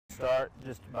start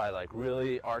just by like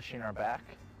really arching our back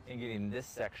and getting this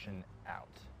section out.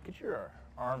 Get your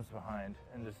arms behind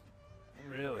and just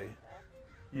really,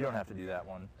 you don't have to do that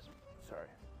one. Sorry.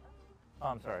 Oh,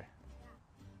 I'm sorry.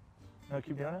 No,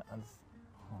 keep doing it. Oh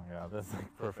my God, that's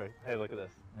like perfect. Hey, look at this.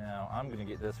 Now I'm gonna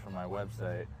get this from my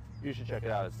website. You should check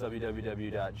it out. It's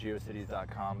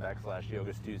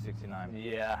www.geocities.com/yogastu69.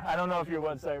 Yeah, I don't know if your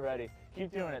website ready.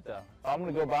 Keep doing it though. I'm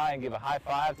gonna go by and give a high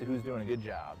five to who's doing a good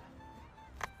job.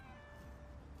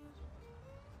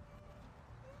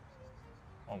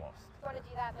 Almost. You want to do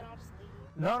that, then I'll just leave.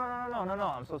 No,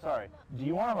 I'm so sorry. Do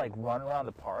you want to like run around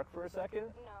the park for a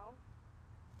second? No.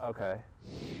 Okay.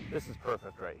 This is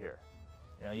perfect right here.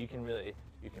 You know, you can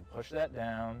push that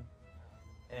down,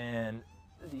 and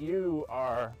you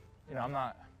are, you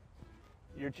know,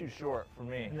 you're too short for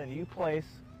me. And then you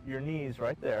place your knees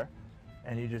right there,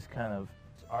 and you just kind of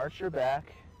arch your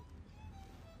back,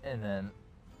 and then,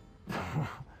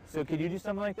 so could you do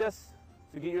something like this?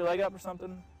 So get your leg up or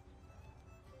something?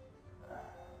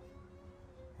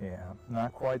 Yeah,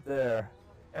 not quite there.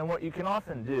 And what you can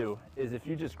often do is if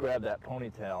you just grab that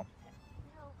ponytail,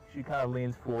 she kind of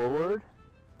leans forward,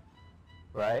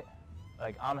 right?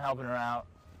 Like I'm helping her out.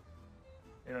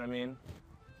 You know what I mean?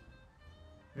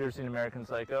 Have you ever seen American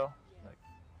Psycho? Like,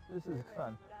 this is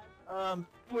fun.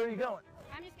 Where are you going?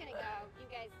 I'm just gonna go. You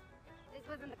guys, this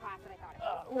wasn't the class that I thought it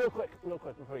was. Real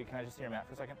quick, before you, can I just see your mat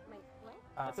for a second? Like,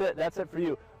 what? That's it for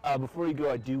you. Before you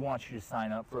go, I do want you to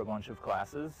sign up for a bunch of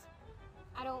classes.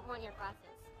 I don't want your classes.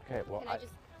 Okay, well, Can I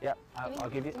just... Yeah, I'll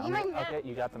give you, okay,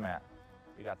 you got the mat.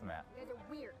 You got the mat. You guys are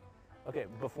weird. Okay,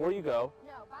 before you go,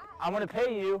 No, bye. I'm gonna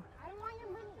pay you. I don't want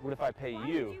your money. What if I pay Why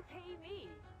you? Did you pay me?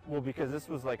 Well, because this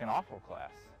was like an awful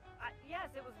class.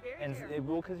 Yes, it was very And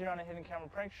terrible. well, because you're on a hidden camera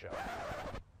prank show.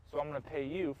 So I'm gonna pay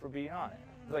you for being on it.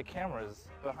 There's like cameras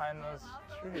behind those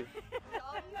trees.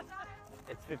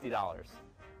 It's $50.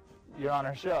 You're on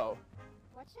our show.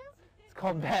 What show? It's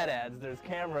called Bad Ads. There's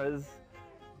cameras.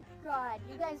 God,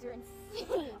 you guys are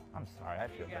insane. I'm sorry, I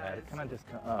feel bad. Can I just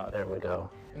come? Oh, there we go.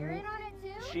 You're in on it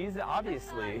too? She's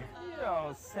obviously,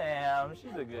 oh, Sam,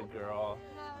 she's a good girl.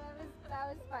 No, that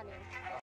was funny.